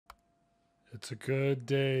It's a good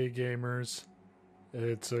day, gamers.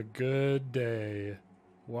 It's a good day.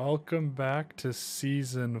 Welcome back to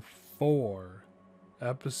Season 4,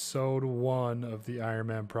 Episode 1 of the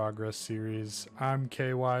Ironman Progress Series. I'm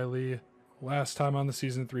KxWiley. Last time on the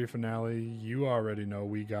Season 3 finale, you already know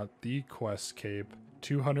we got the Quest Cape.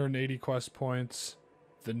 280 quest points.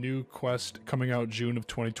 The new quest coming out June of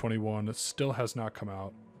 2021 still has not come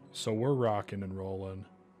out, so we're rocking and rolling.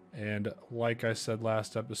 And like I said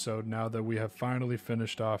last episode, now that we have finally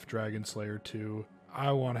finished off Dragon Slayer 2,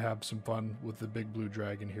 I want to have some fun with the big blue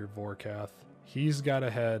dragon here, Vorkath. He's got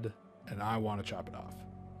a head, and I want to chop it off.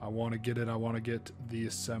 I want to get it. I want to get the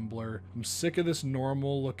assembler. I'm sick of this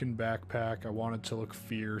normal looking backpack. I want it to look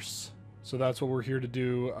fierce. So that's what we're here to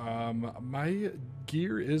do. My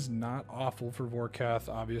gear is not awful for Vorkath.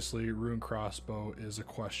 Obviously, Rune Crossbow is a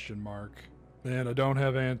question mark. And I don't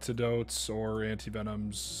have antidotes or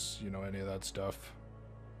antivenoms, any of that stuff.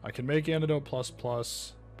 I can make antidote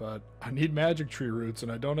plus, but I need magic tree roots,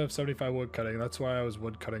 and I don't have 75 wood cutting. That's why I was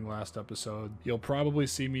wood cutting last episode. You'll probably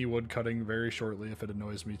see me wood cutting very shortly if it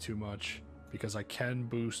annoys me too much, because I can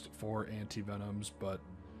boost for antivenoms, but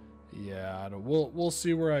yeah, we'll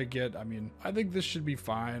see where I get. I mean, I think this should be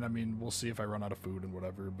fine. I mean, we'll see if I run out of food and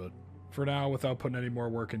whatever, but for now, without putting any more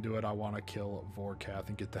work into it, I want to kill Vorkath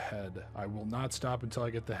and get the head. I will not stop until I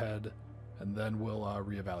get the head, and then we'll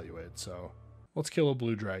reevaluate. So let's kill a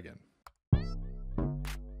blue dragon.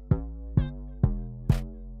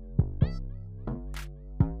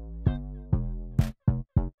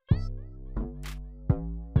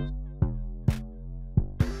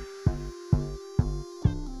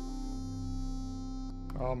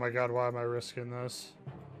 Oh my god, why am I risking this?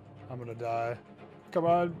 I'm gonna die. Come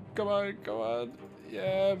on, come on, come on.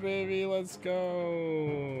 Yeah, baby, let's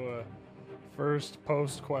go. First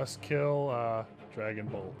post-quest kill, dragon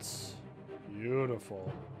bolts.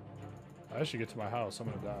 Beautiful. I should get to my house. I'm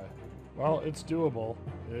gonna die. Well, it's doable.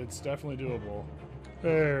 It's definitely doable.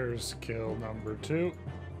 There's kill number 2.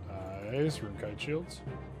 Nice, RuneScape shields.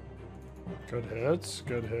 Good hits,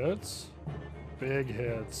 good hits. Big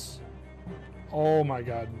hits. Oh my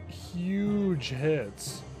god, huge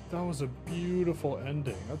hits. That was a beautiful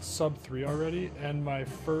ending. That's sub 3 already, and my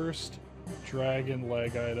first dragon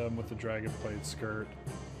leg item with the dragon plate skirt.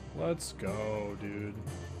 Let's go, dude.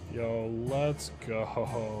 Yo, let's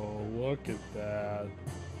go. Look at that.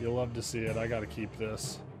 You'll love to see it. I gotta keep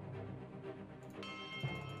this.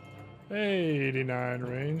 Hey, 89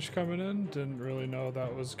 range coming in. Didn't really know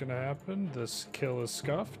that was gonna happen. This kill is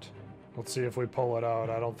scuffed. Let's see if we pull it out.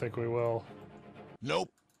 I don't think we will.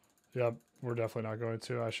 Nope. Yep, we're definitely not going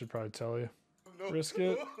to. I should probably tell you. No. Risk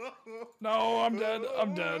it. No, I'm dead.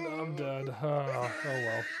 I'm dead. I'm dead. Oh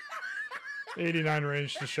well. 89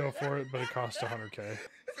 range to show for it, but it cost 100k.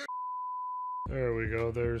 There we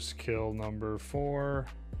go. There's kill number 4.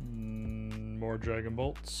 More dragon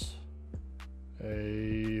bolts.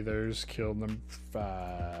 Hey, there's kill number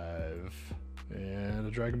 5. And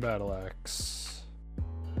a dragon battle axe.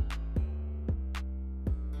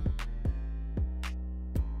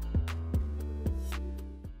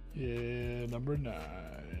 Yeah, number 9.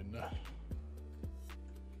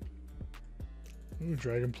 Ooh,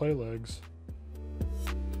 dragon play legs.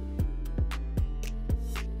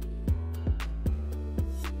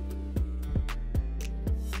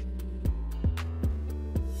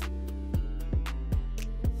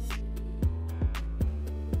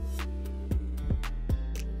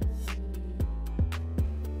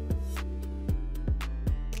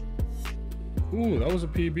 Ooh, that was a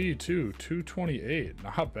PB too. 228.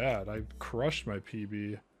 Not bad. I crushed my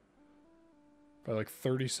PB by like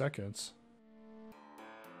 30 seconds.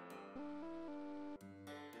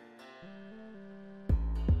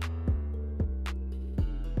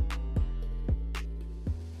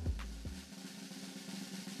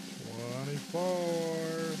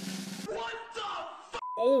 What the f—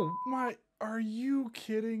 Oh my— Are you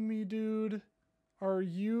kidding me, dude? Are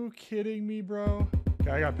you kidding me, bro?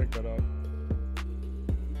 Okay, I gotta pick that up.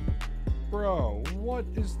 Bro, what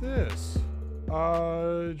is this?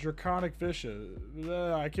 Draconic Visage.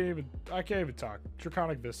 I can't even talk.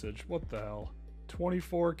 Draconic Visage. What the hell?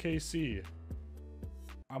 24 KC.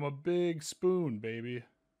 I'm a big spoon, baby.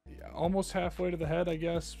 Yeah, almost halfway to the head, I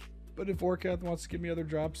guess. But if Vorkath wants to give me other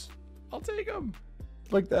drops, I'll take them.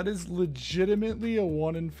 Like, that is legitimately a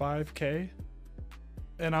 1 in 5k.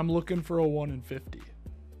 And I'm looking for a 1 in 50.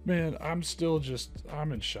 Man, I'm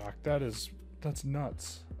in shock. That's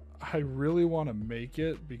nuts. I really want to make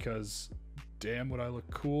it because damn would I look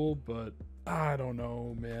cool, but I don't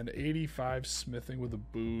know, man. 85 smithing with a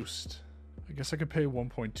boost. I guess I could pay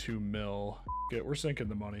 1.2 mil. We're sinking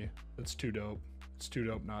the money. It's too dope. It's too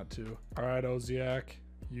dope not to. All right, Oziak,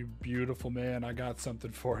 you beautiful man, I got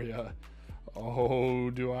something for you.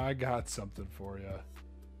 Oh, do I got something for you.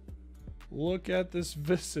 Look at this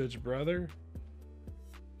visage, brother.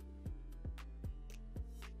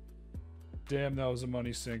 Damn, that was a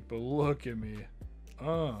money sink, but look at me.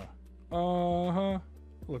 Uh-huh.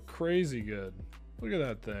 Look crazy good. Look at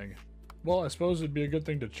that thing. Well, I suppose it'd be a good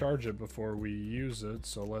thing to charge it before we use it,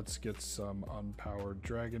 so let's get some unpowered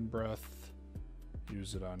dragon breath.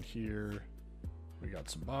 Use it on here. We got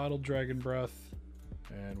some bottled dragon breath,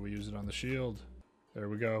 and we use it on the shield. There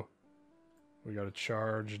we go. We got a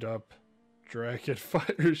charged up dragon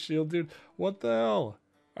fire shield, dude. What the hell?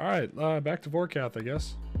 Alright, back to Vorkath, I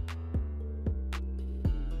guess.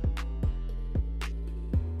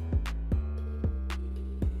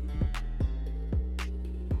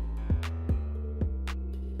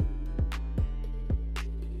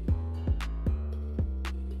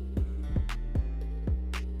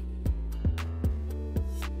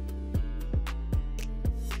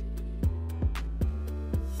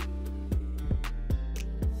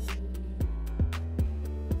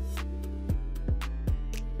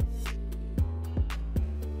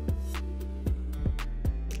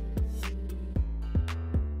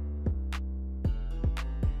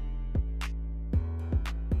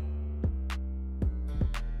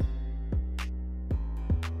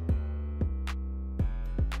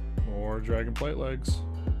 More dragon plate legs.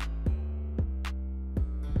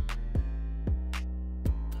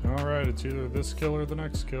 Alright, it's either this kill or the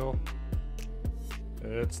next kill.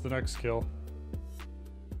 It's the next kill.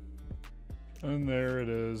 And there it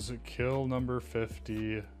is, kill number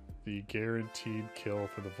 50, the guaranteed kill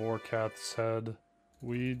for the Vorkath's head.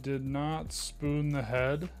 We did not spoon the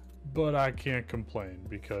head, but I can't complain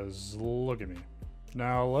because look at me.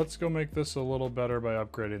 Now let's go make this a little better by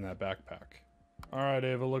upgrading that backpack. Alright,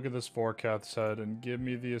 Ava, look at this Vorkath's head and give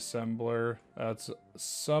me the assembler. That's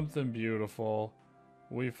something beautiful.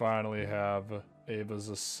 We finally have Ava's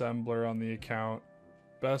assembler on the account.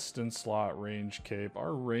 Best in slot range cape.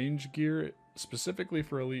 Our range gear, specifically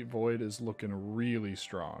for Elite Void, is looking really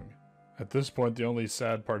strong. At this point, the only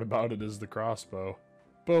sad part about it is the crossbow.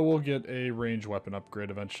 But we'll get a range weapon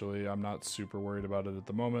upgrade eventually. I'm not super worried about it at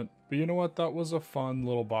the moment. But you know what? That was a fun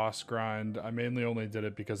little boss grind. I mainly only did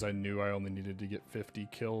it because I knew I only needed to get 50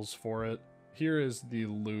 kills for it. Here is the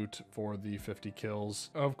loot for the 50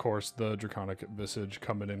 kills. Of course, the Draconic Visage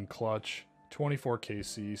coming in clutch. 24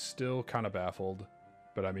 KC, still kind of baffled.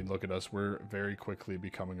 But I mean, look at us. We're very quickly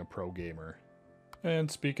becoming a pro gamer.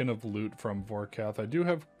 And speaking of loot from Vorkath, I do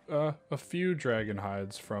have a few dragon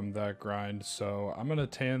hides from that grind, so I'm gonna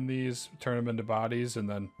tan these, turn them into bodies, and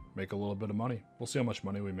then make a little bit of money. We'll see how much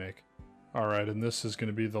money we make. Alright, and this is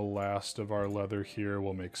gonna be the last of our leather here.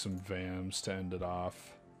 We'll make some VAMs to end it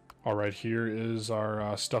off. Alright, here is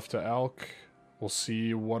our stuff to elk. We'll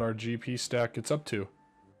see what our GP stack gets up to.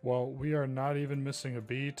 Well, we are not even missing a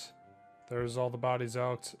beat. There's all the bodies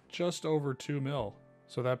elked, just over 2 mil.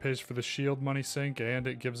 So that pays for the shield money sink, and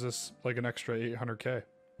it gives us like an extra 800k.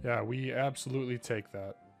 Yeah, we absolutely take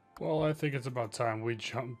that. Well, I think it's about time we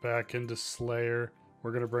jump back into Slayer.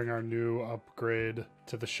 We're gonna bring our new upgrade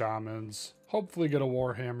to the Shamans. Hopefully get a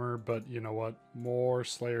Warhammer, but you know what? More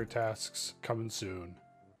Slayer tasks coming soon.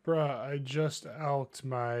 Bruh, I just elked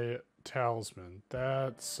my talisman.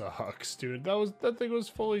 That sucks, dude. That thing was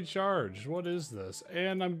fully charged. What is this?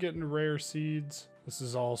 And I'm getting rare seeds. This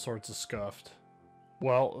is all sorts of scuffed.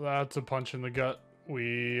 Well, that's a punch in the gut.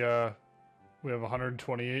 We have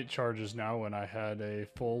 128 charges now when I had a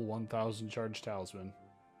full 1000 charge talisman.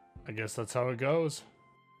 I guess that's how it goes.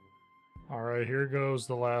 Alright, here goes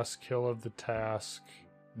the last kill of the task.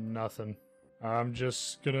 Nothing. I'm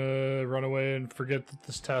just gonna run away and forget that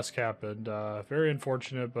this task happened. Very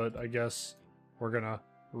unfortunate, but I guess we're gonna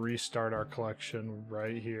restart our collection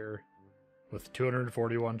right here with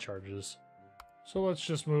 241 charges. So let's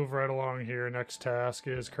just move right along here. Next task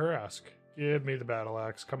is Kurask. Give me the battle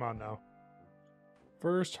axe. Come on now.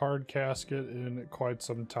 First hard casket in quite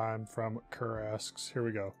some time from Kurasks. Here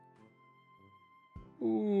we go.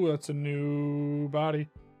 Ooh, that's a new body.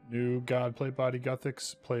 New God plate body,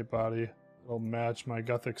 Guthix plate body. It'll match my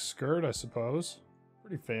Guthix skirt, I suppose.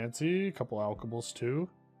 Pretty fancy. A couple alchables too.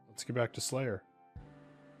 Let's get back to Slayer.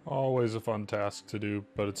 Always a fun task to do,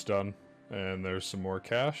 but it's done. And there's some more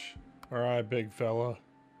cash. Alright, big fella.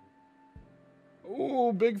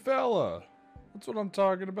 Ooh, big fella! That's what I'm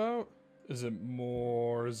talking about. Is it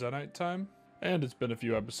more Zenite time? And it's been a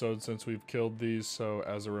few episodes since we've killed these, so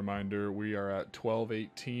as a reminder, we are at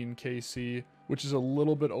 1218 KC, which is a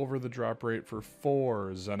little bit over the drop rate for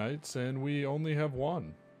 4 Zenites, and we only have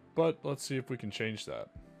 1. But let's see if we can change that.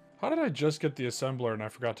 How did I just get the assembler and I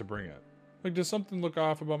forgot to bring it? Like, does something look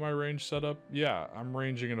off about my range setup? Yeah, I'm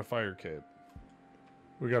ranging in a fire cape.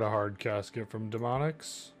 We got a hard casket from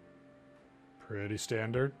Demonics. Pretty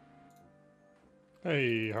standard.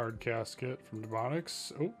 Hey, hard casket from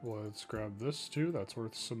Demonics. Oh, let's grab this too. That's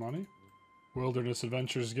worth some money. Wilderness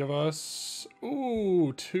Adventures give us,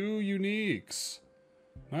 ooh, 2 uniques.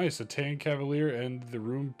 Nice, a Tan Cavalier and the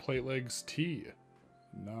Rune Platelegs T.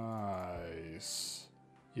 Nice.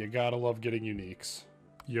 You gotta love getting uniques.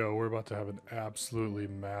 Yo, we're about to have an absolutely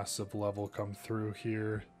massive level come through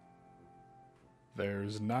here.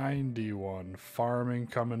 There's 91 farming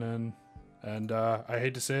coming in. And I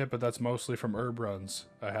hate to say it, but that's mostly from herb runs.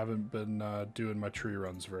 I haven't been doing my tree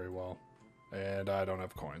runs very well. And I don't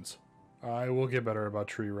have coins. I will get better about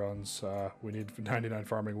tree runs. We need 99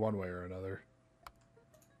 farming one way or another.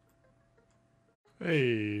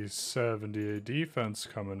 Hey, 78 defense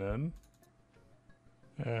coming in.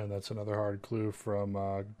 And that's another hard clue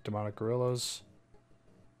from Demonic Gorillas.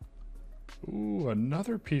 Ooh,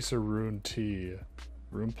 another piece of rune tea.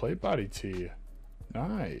 Rune plate body tea.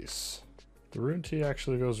 Nice. The rune tea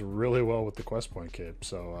actually goes really well with the quest point cape,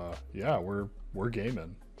 so yeah, we're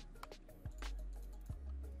gaming.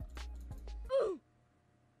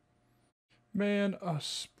 Man, a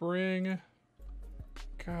spring.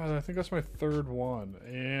 God, I think that's my 3rd one.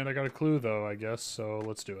 And I got a clue though, I guess, so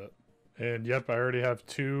let's do it. And yep, I already have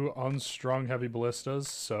 2 unstrung heavy ballistas,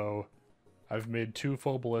 so I've made 2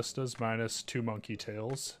 full ballistas minus 2 monkey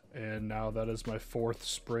tails, and now that is my 4th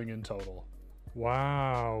spring in total.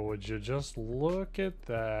 Wow, would you just look at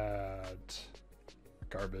that?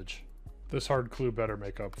 Garbage. This hard clue better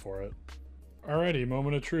make up for it. Alrighty,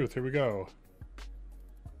 moment of truth, here we go.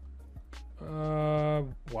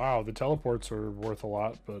 Wow, the teleports are worth a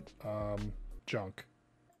lot, but, junk.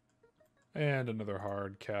 And another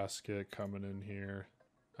hard casket coming in here.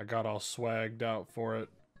 I got all swagged out for it.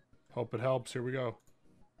 Hope it helps, here we go.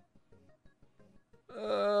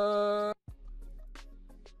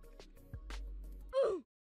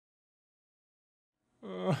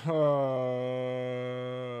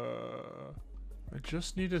 I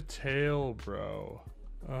just need a tail, bro.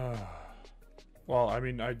 Well, I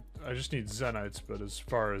mean, I just need Zenites, but as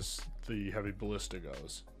far as the heavy ballista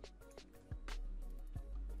goes.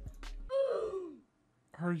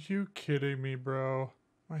 Are you kidding me, bro?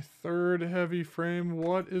 My 3rd heavy frame?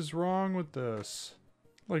 What is wrong with this?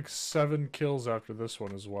 Like 7 kills after this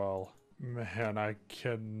one as well. Man, I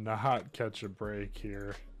cannot catch a break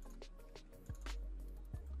here.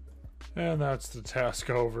 And that's the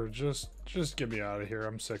task over. Just get me out of here.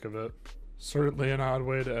 I'm sick of it. Certainly an odd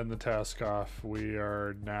way to end the task off. We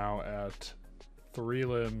are now at 3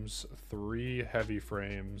 limbs, 3 heavy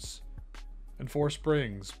frames, and 4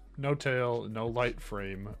 springs. No tail, no light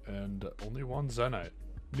frame, and only 1 Zenite.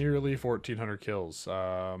 Nearly 1,400 kills.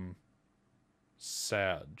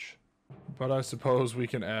 Sag. But I suppose we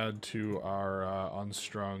can add to our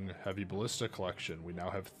unstrung heavy ballista collection. We now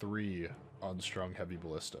have 3 unstrung heavy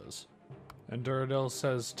ballistas. And Duradel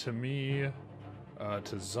says to me,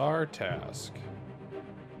 to Czar task.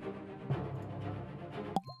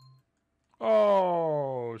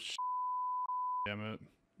 Oh, damn it.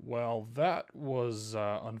 Well, that was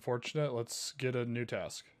unfortunate. Let's get a new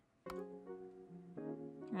task.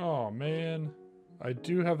 Oh, man. I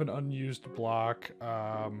do have an unused block.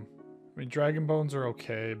 I mean, dragon bones are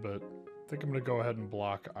okay, but I think I'm going to go ahead and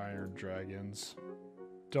block iron dragons.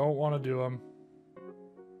 Don't want to do them.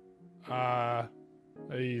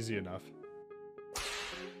 Easy enough.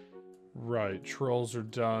 Right, trolls are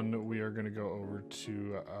done. We are going to go over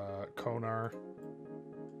to Konar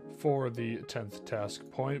for the 10th task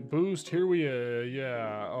point. Boost, here we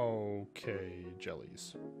yeah, okay,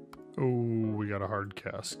 jellies. Oh, we got a hard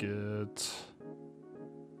casket.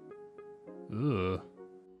 Ugh.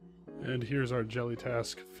 And here's our jelly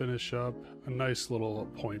task finish up. A nice little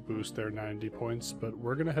point boost there, 90 points, but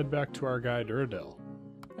we're going to head back to our guy Duradel.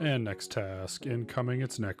 And next task, incoming,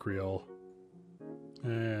 it's Necriel.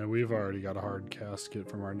 And we've already got a hard casket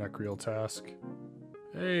from our Necriel task.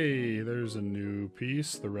 Hey, there's a new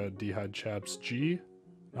piece, the red D'hide Chaps G.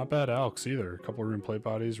 Not bad Alks either. A couple rune plate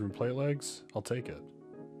bodies, rune plate legs. I'll take it.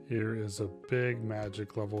 Here is a big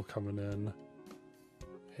magic level coming in.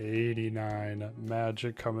 89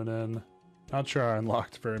 magic coming in. Not sure I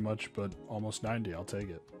unlocked very much, but almost 90. I'll take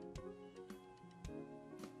it.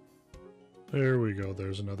 There we go.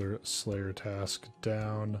 There's another Slayer task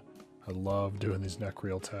down. I love doing these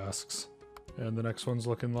Necriel tasks. And the next one's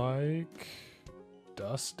looking like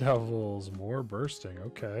Dust Devils. More bursting.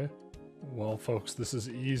 Okay. Well, folks, this is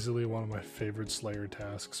easily one of my favorite Slayer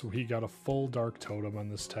tasks. We got a full Dark Totem on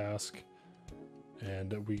this task.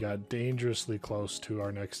 And we got dangerously close to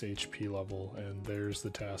our next HP level, and there's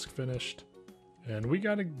the task finished. And we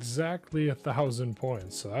got exactly 1,000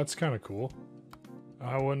 points, so that's kind of cool.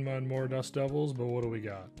 I wouldn't mind more Dust Devils, but what do we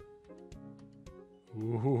got?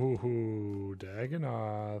 Ooh,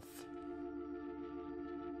 Dagonoth.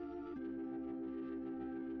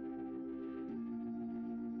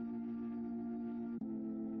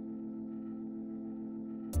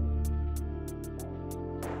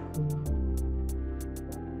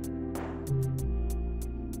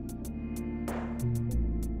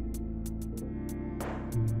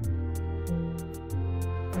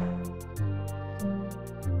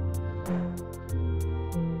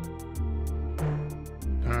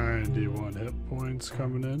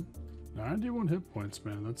 Coming in 91 hit points,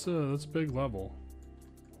 man. That's a big level.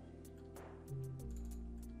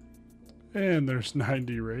 And there's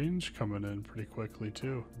 90 range coming in pretty quickly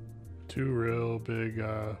too. Two real big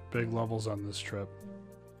levels on this trip.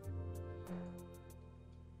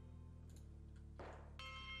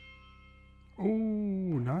 Oh,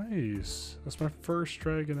 nice. That's my first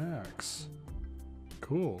dragon axe.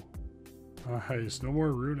 Cool. Nice. No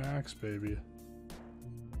more rune axe, baby.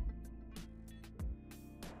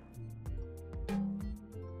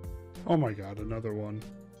 Oh my god, another one.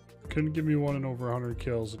 Couldn't give me one in over 100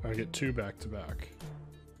 kills. I get two back to back.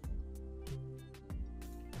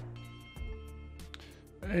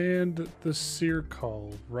 And the Seer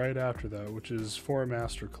Call right after that, which is for a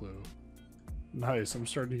Master Clue. Nice, I'm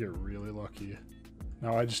starting to get really lucky.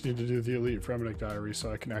 Now I just need to do the Elite Fremenic Diary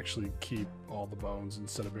so I can actually keep all the bones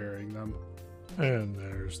instead of burying them. And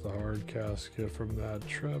there's the hard casket from that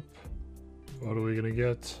trip. What are we gonna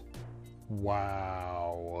get?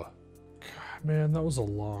 Wow. God, man, that was a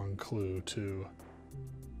long clue too.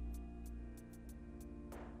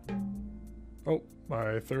 Oh,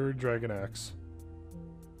 my third Dragon Axe.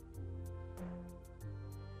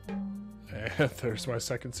 And there's my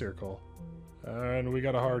second circle. And we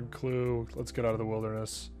got a hard clue. Let's get out of the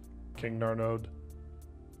wilderness. King Narnode.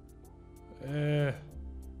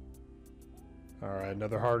 Alright,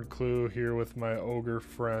 another hard clue here with my ogre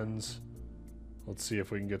friends. Let's see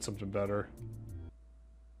if we can get something better.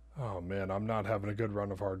 Oh man, I'm not having a good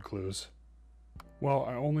run of hard clues. Well,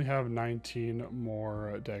 I only have 19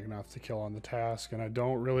 more Dagonoth to kill on the task, and I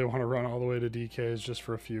don't really want to run all the way to DKs just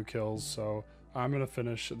for a few kills, so I'm going to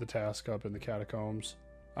finish the task up in the catacombs.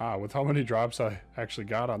 With how many drops I actually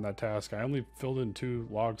got on that task, I only filled in 2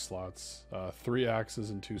 log slots, 3 axes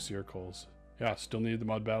and 2 circles. Yeah, still need the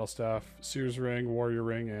Mud Battle Staff, Seer's Ring, Warrior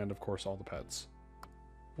Ring, and of course all the pets.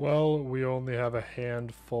 Well, we only have a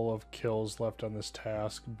handful of kills left on this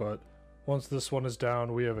task, but once this one is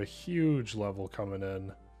down, we have a huge level coming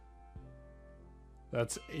in.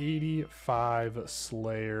 That's 85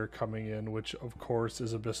 Slayer coming in, which of course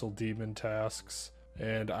is Abyssal Demon tasks.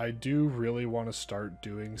 And I do really want to start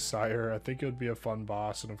doing Sire. I think it would be a fun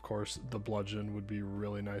boss, and of course the Bludgeon would be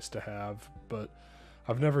really nice to have, but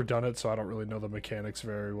I've never done it, so I don't really know the mechanics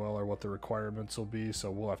very well or what the requirements will be, so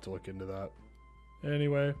we'll have to look into that.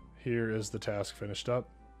 Anyway, here is the task finished up.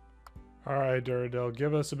 Alright, Duradel,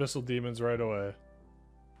 give us Abyssal Demons right away.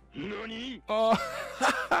 Nani?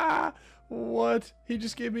 Oh, what? He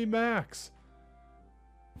just gave me max.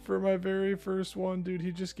 For my very first one, dude,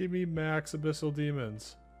 he just gave me max Abyssal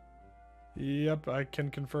Demons. Yep, I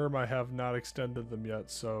can confirm I have not extended them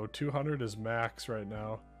yet, so 200 is max right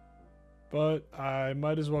now. But I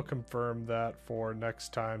might as well confirm that for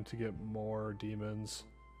next time to get more demons.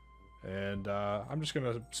 And I'm just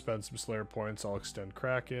going to spend some Slayer points. I'll extend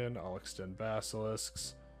Kraken, I'll extend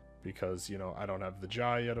Basilisks, because, you know, I don't have the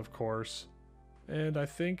Jai yet, of course. And I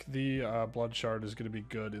think the Blood Shard is going to be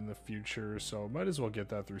good in the future, so might as well get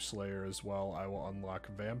that through Slayer as well. I will unlock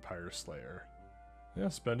Vampire Slayer. Yeah,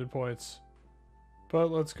 spended points. But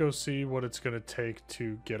let's go see what it's going to take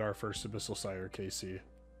to get our first Abyssal Sire KC.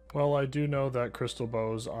 Well, I do know that Crystal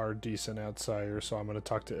Bows are decent at Sire, so I'm going to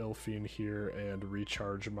talk to Ilfine here and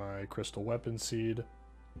recharge my Crystal Weapon Seed.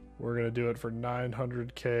 We're going to do it for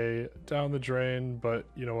 900k down the drain, but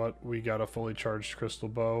you know what? We got a fully charged Crystal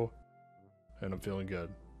Bow, and I'm feeling good.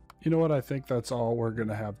 You know what? I think that's all we're going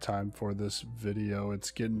to have time for this video.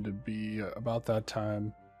 It's getting to be about that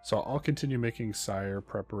time, so I'll continue making Sire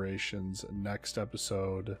preparations next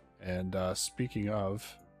episode. And speaking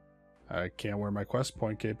of, I can't wear my quest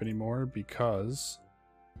point cape anymore because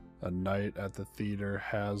A Night at the Theater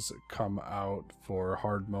has come out for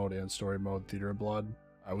hard mode and story mode Theater of Blood.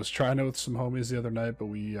 I was trying it with some homies the other night, but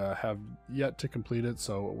we have yet to complete it,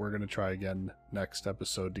 so we're going to try again next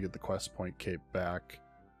episode to get the quest point cape back.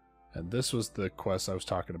 And this was the quest I was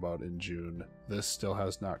talking about in June. This still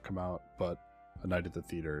has not come out, but A Night at the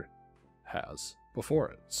Theater has. before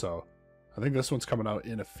it. So I think this one's coming out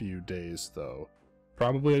in a few days though.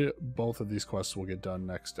 Probably both of these quests will get done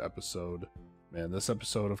next episode. Man, this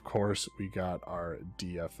episode, of course, we got our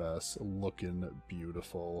DFS looking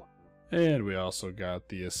beautiful. And we also got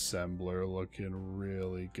the assembler looking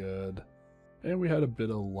really good. And we had a bit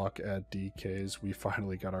of luck at DKs. We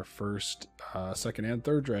finally got our first, second, and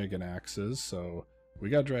third dragon axes. So we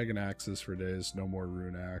got dragon axes for days, no more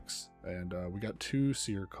rune axe. And we got 2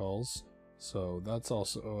 seer culls. So that's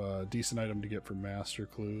also a decent item to get for master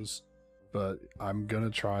clues. But I'm going to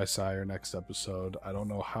try Sire next episode. I don't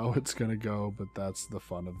know how it's going to go, but that's the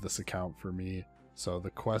fun of this account for me. So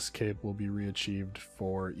the quest cape will be reachieved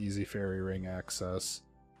for easy fairy ring access,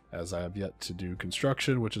 as I have yet to do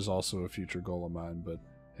construction, which is also a future goal of mine. But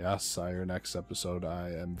yeah, Sire next episode.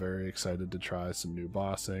 I am very excited to try some new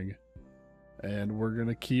bossing. And we're going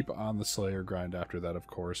to keep on the Slayer grind after that, of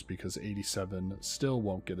course, because 87 still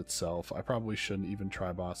won't get itself. I probably shouldn't even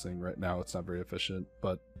try bossing right now. It's not very efficient,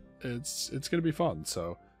 but it's going to be fun.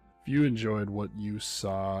 So if you enjoyed what you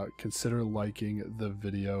saw, consider liking the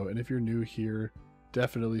video. And if you're new here,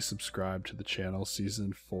 definitely subscribe to the channel.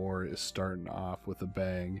 Season 4 is starting off with a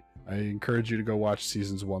bang. I encourage you to go watch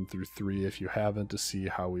seasons 1 through 3 if you haven't, to see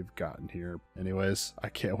how we've gotten here. Anyways, I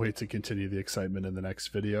can't wait to continue the excitement in the next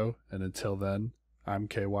video. And until then, I'm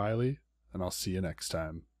KxWiley, and I'll see you next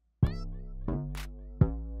time.